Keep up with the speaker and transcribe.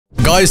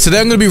Guys, today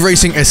I'm going to be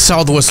racing a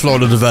Southwest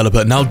Florida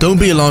developer. Now, don't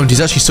be alarmed. He's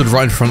actually stood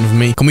right in front of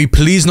me. Can we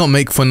please not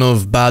make fun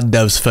of bad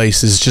dev's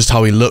faces? Just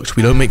how he looks.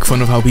 We don't make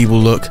fun of how people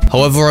look.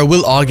 However, I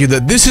will argue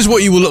that this is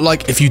what you will look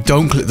like if you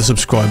don't click the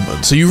subscribe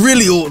button. So you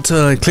really ought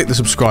to click the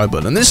subscribe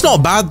button. And it's not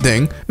a bad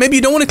thing. Maybe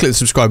you don't want to click the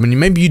subscribe button.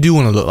 Maybe you do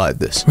want to look like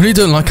this. I really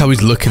don't like how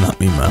he's looking at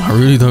me, man. I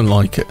really don't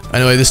like it.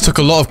 Anyway, this took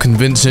a lot of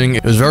convincing.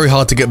 It was very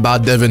hard to get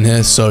bad dev in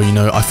here. So, you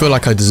know, I feel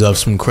like I deserve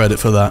some credit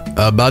for that.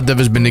 Bad dev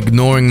has been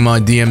ignoring my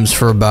DMs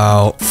for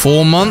about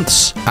 4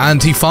 months.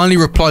 And he finally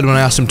replied when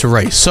I asked him to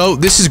race. So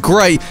this is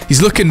great.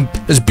 He's looking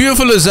as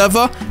beautiful as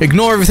ever.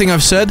 Ignore everything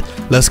I've said.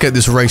 Let's get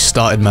this race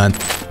started, man. All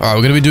right,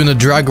 we're going to be doing a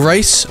drag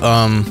race.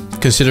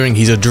 Considering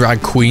he's a drag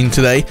queen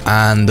today.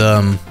 And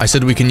I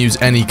said we can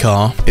use any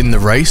car in the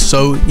race.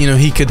 So, you know,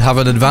 he could have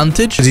an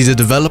advantage because he's a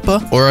developer,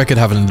 or I could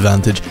have an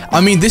advantage.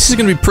 I mean, this is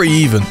going to be pretty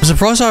even. I'm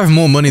surprised I have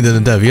more money than the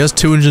dev. He has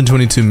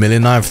 222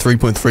 million. I have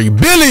 3.3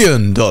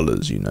 billion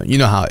dollars. You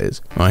know how it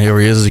is. All right, here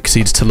he is. As you can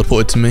see, it's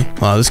teleported to me.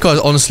 Wow, this guy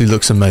honestly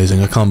looks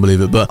amazing. I can't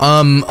believe it. But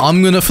I'm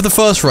gonna, for the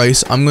first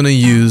race, I'm gonna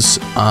use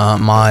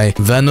my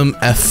Venom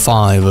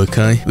F5.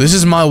 Okay, this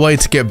is my way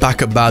to get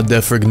back at Bad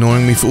Dev for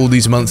ignoring me for all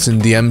these months in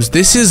DMs.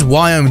 This is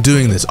why I'm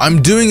doing this.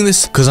 I'm doing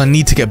this because I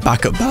need to get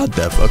back at Bad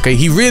Dev. Okay,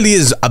 he really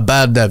is a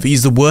bad dev.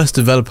 He's the worst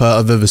developer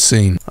I've ever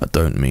seen. I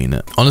don't mean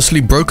it.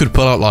 Honestly, bro could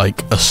pull out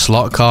like a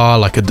slot car,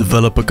 like a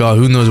developer car.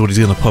 Who knows what he's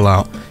gonna pull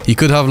out? He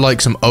could have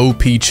like some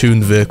OP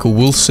tuned vehicle.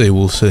 We'll see.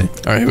 We'll see. All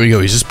right, here we go.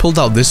 He's just pulled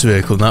out this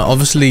vehicle. Now,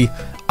 obviously,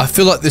 I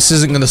feel like this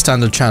isn't going to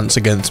stand a chance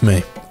against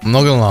me. I'm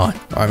not going to lie.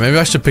 All right, maybe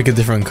I should pick a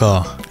different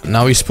car.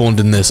 Now he spawned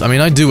in this. I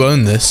mean, I do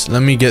own this.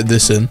 Let me get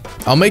this in.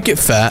 I'll make it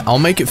fair. I'll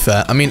make it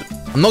fair. I mean,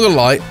 I'm not gonna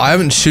lie, I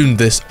haven't tuned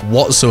this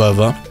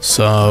whatsoever.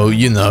 So,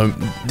 you know,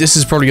 this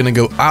is probably gonna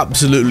go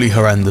absolutely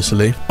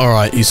horrendously.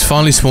 Alright, he's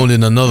finally spawned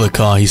in another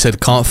car. He said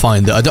can't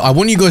find it. I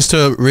want you guys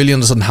to really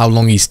understand how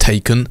long he's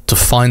taken to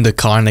find a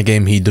car in a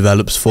game he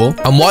develops for.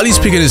 And while he's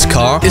picking his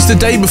car, it's the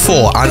day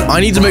before, and I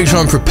need to make sure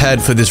I'm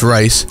prepared for this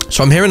race.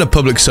 So I'm here in a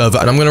public server,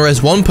 and I'm gonna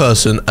race one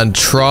person and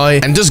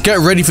try and just get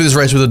ready for this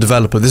race with a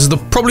developer. This is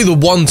probably the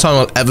one time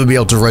I'll ever be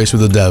able to race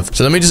with a dev.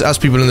 So let me just ask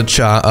people in the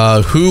chat,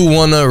 who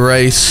wanna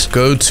race?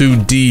 Go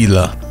to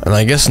dealer. And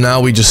I guess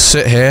now we just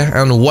sit here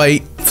and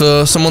wait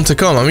for someone to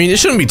come. I mean, it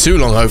shouldn't be too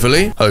long,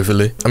 hopefully.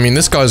 I mean,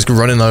 this guy's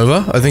running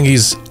over. I think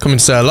he's coming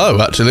to say hello,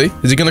 actually.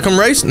 Is he gonna come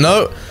race?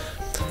 No.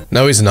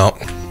 No, he's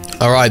not.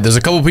 Alright, there's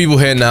a couple people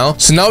here now.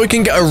 So now we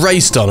can get a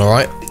race done,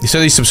 alright? He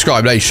said he's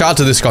subscribed. Hey, shout out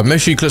to this guy.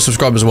 Make sure you click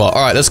subscribe as well.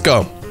 Alright, let's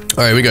go.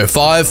 Alright, here we go.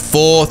 5,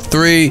 4,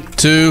 3,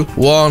 2,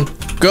 1...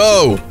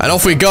 go! And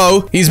off we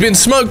go. He's been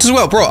smoked as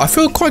well. Bro, I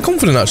feel quite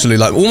confident, actually.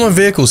 Like, all my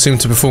vehicles seem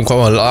to perform quite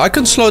well. I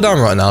can slow down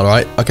right now,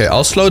 right? Okay,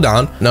 I'll slow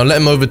down. Now,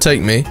 let him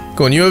overtake me.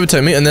 Go on, you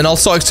overtake me. And then I'll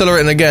start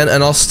accelerating again,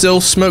 and I'll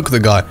still smoke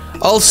the guy.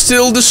 I'll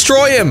still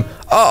destroy him.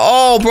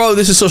 Oh, bro,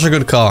 this is such a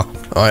good car.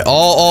 All right.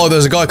 Oh,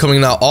 there's a guy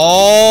coming now.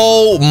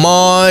 Oh,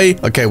 my.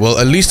 Okay, well,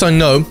 at least I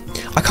know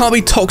I can't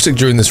be toxic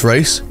during this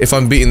race if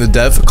I'm beating the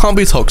dev. I can't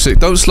be toxic.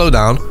 Don't slow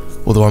down.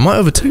 Although I might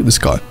overtake this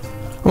guy.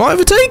 I might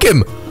overtake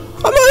him.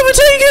 I might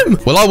overtake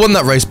him! Well, I won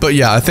that race, but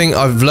yeah, I think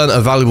I've learned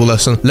a valuable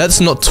lesson.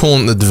 Let's not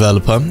taunt the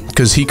developer,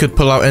 because he could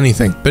pull out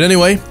anything. But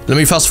anyway, let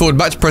me fast forward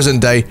back to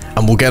present day,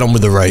 and we'll get on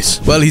with the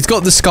race. Well, he's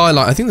got the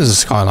Skyline. I think there's a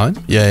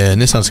Skyline. Yeah,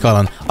 Nissan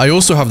Skyline. I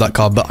also have that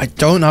car, but I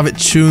don't have it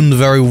tuned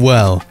very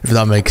well, if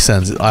that makes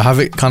sense. I have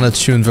it kind of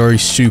tuned very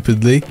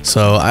stupidly.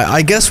 So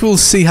I guess we'll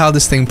see how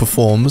this thing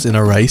performs in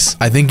a race.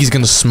 I think he's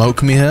going to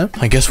smoke me here.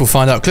 I guess we'll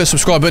find out. Click the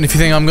subscribe button if you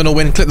think I'm going to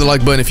win. Click the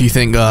like button if you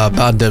think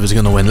Bad Dev is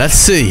going to win. Let's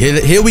see.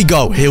 Here we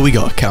go. Here we go.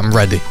 Okay, I'm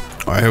ready.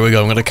 All right, here we go.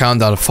 I'm going to count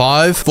down to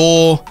 5,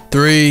 4,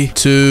 3,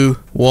 2,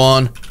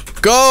 1,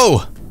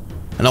 go!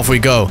 And off we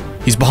go.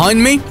 He's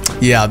behind me?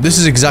 Yeah, this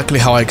is exactly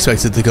how I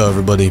expected to go,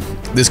 everybody.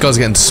 This guy's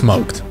getting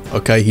smoked,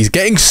 okay? He's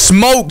getting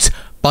smoked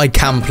by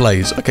Kam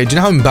Plays, okay? Do you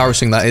know how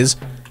embarrassing that is?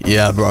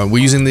 Yeah, bro.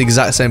 We're using the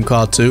exact same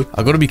car, too.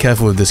 I've got to be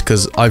careful with this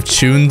because I've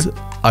tuned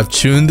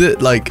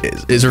it. Like,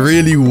 it's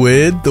really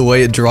weird the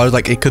way it drives.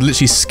 Like, it could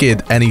literally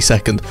skid any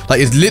second. Like,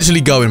 it's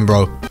literally going,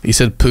 bro. He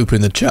said poop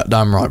in the chat.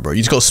 Damn right, bro. You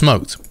just got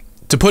smoked.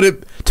 To put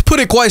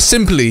it quite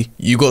simply,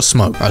 you got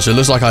smoked. Alright, so it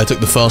looks like I took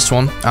the first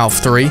one out of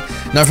 3.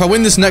 Now, if I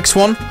win this next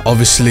one,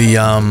 obviously,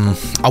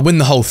 I win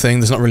the whole thing.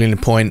 There's not really any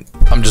point.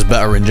 I'm just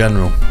better in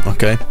general,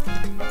 okay?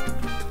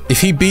 If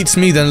he beats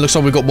me, then it looks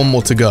like we've got one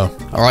more to go.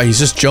 Alright, he's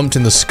just jumped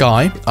in the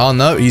sky. Oh,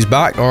 no, he's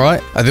back.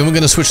 Alright. I think we're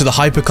going to switch to the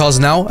hypercars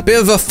now. A bit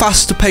of a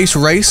faster paced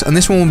race, and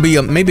this one will be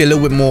maybe a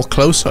little bit more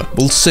closer.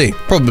 We'll see.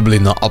 Probably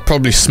not. I'll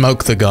probably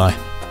smoke the guy.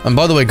 And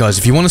by the way, guys,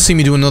 if you want to see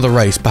me do another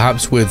race,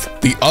 perhaps with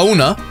the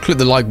owner, click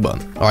the like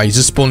button. All right, he's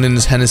just spawned in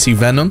his Hennessy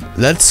Venom.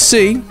 Let's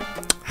see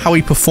how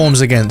he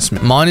performs against me.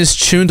 Mine is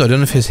tuned. I don't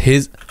know if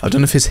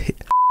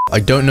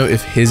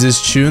his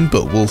is tuned,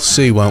 but we'll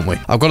see, won't we?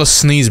 I've got a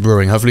sneeze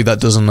brewing. Hopefully that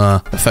doesn't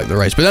affect the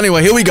race. But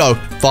anyway, here we go.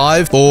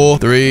 5, 4,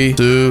 3,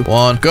 2,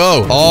 1,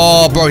 go.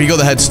 Oh, bro, he got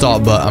the head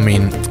start, but I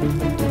mean,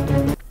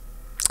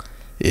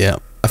 yeah.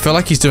 I feel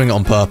like he's doing it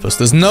on purpose.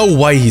 There's no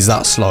way he's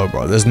that slow,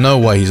 bro. There's no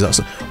way he's that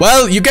slow.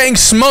 Well, you're getting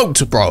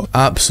smoked, bro.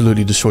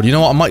 Absolutely destroyed. You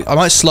know what? I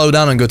might slow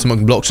down and go to my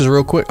blocks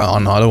real quick. Oh,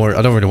 no, I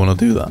don't really want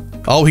to do that.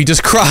 Oh, he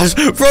just crashed.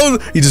 Bro,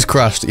 he just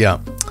crashed. Yeah.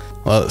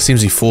 Well, it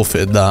seems he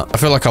forfeited that. I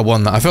feel like I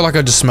won that. I feel like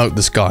I just smoked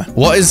this guy.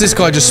 What is this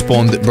guy just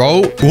spawned in,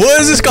 bro?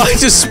 What is this guy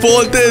just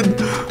spawned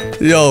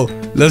in? Yo,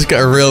 let's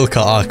get a real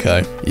car.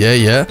 Okay.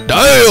 Yeah.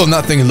 Damn,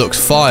 that thing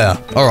looks fire.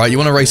 All right, you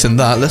want to race in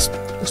that? Let's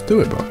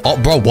do it, bro.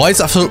 Oh, bro, why is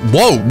that so...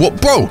 Whoa,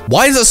 what, bro?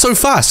 Why is that so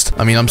fast?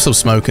 I mean, I'm still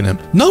smoking him.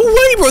 No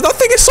way, bro. That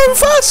thing is so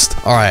fast.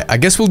 All right, I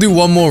guess we'll do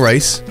one more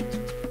race.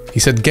 He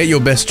said, get your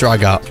best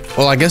drag out.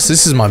 Well, I guess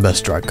this is my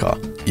best drag car.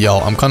 Yo,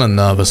 I'm kind of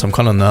nervous.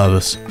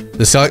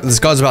 This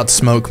guy's about to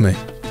smoke me.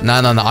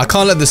 Nah. I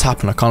can't let this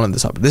happen.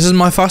 This is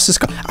my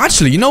fastest car.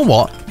 Actually, you know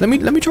what? Let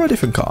me try a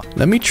different car.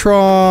 I'm gonna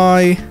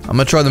try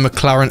the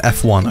McLaren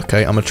F1,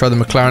 okay? I'm gonna try the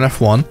McLaren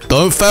F1.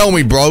 Don't fail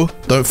me, bro.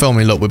 Don't fail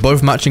me. Look, we're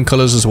both matching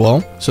colors as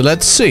well. So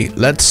let's see.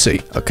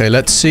 Okay,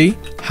 let's see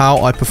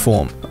how I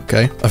perform.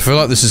 Okay, I feel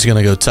like this is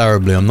gonna go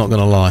terribly. I'm not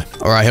gonna lie.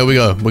 All right, here we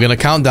go. We're gonna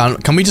count down.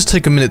 Can we just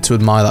take a minute to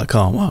admire that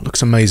car? Wow, it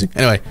looks amazing.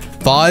 Anyway,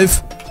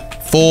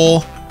 5,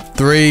 4,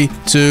 3,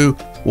 2,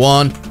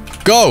 1,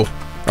 go.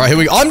 All right, here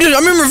we go. I'm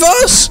in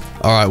reverse.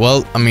 All right,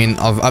 well, I mean,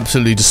 I've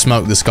absolutely just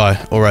smoked this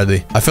guy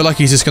already. I feel like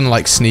he's just gonna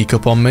like sneak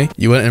up on me.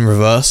 You went in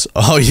reverse.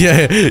 Oh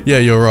yeah,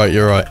 you're right.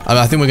 I mean,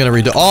 I think we're gonna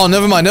redo. Oh,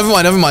 never mind.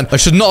 I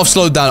should not have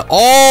slowed down.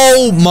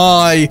 Oh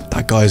my,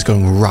 that guy is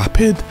going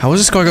rapid. How is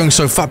this guy going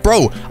so fast,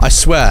 bro? I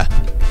swear.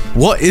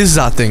 What is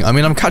that thing? I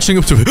mean, I'm catching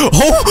up to it.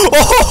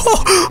 Oh.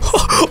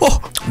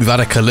 We've had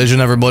a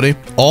collision, everybody.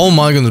 Oh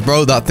my goodness,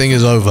 bro, that thing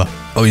is over.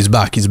 Oh, he's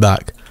back.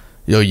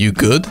 Yo, you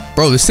good?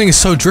 Bro, this thing is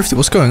so drifty.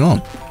 What's going on?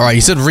 All right, he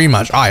said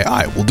rematch. All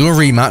right. We'll do a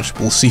rematch.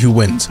 We'll see who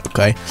wins,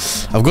 okay?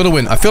 I've got to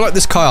win. I feel like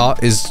this car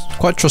is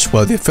quite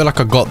trustworthy. I feel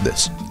like I got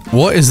this.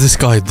 What is this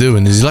guy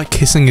doing? Is he like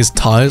kissing his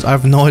tires? I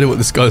have no idea what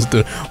this guy's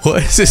doing.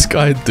 What is this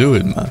guy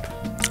doing, man?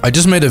 I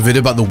just made a video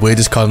about the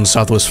weirdest car in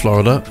Southwest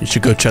Florida. You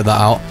should go check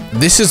that out.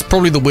 This is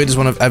probably the weirdest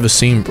one I've ever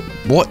seen.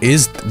 What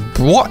is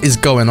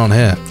going on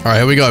here? All right,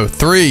 here we go.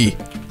 3,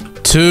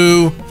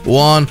 2,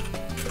 1,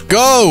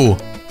 go.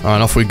 All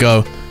right, off we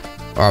go.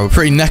 All right, we're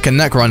pretty neck and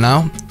neck right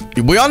now.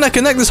 We are neck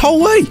and neck this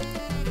whole way.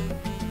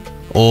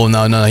 Oh,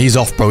 no, he's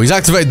off, bro. He's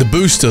activated the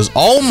boosters.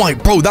 Oh my,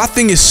 bro, that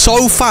thing is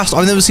so fast.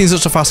 I've never seen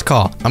such a fast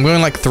car. I'm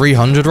going like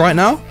 300 right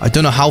now. I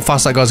don't know how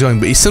fast that guy's going,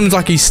 but he seems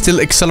like he's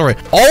still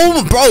accelerating.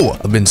 Oh, bro,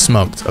 I've been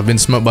smoked. I've been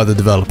smoked by the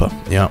developer.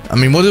 Yeah, I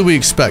mean, what did we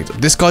expect?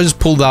 This guy just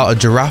pulled out a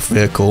giraffe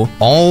vehicle.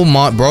 Oh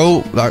my,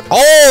 bro, like,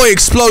 oh, it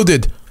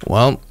exploded.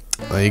 Well,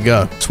 there you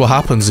go. That's what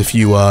happens if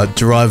you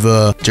drive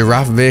a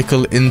giraffe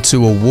vehicle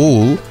into a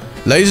wall.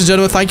 Ladies and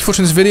gentlemen, thank you for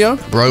watching this video.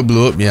 Bro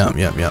blew up. Yeah.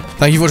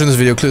 Thank you for watching this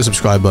video. Click the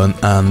subscribe button.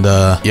 And,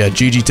 yeah,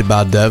 GG to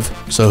Bad Dev.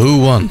 So, who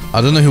won?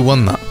 I don't know who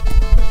won that.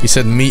 He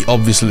said me,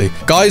 obviously.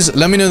 Guys,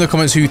 let me know in the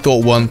comments who you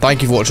thought won.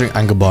 Thank you for watching,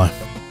 and goodbye.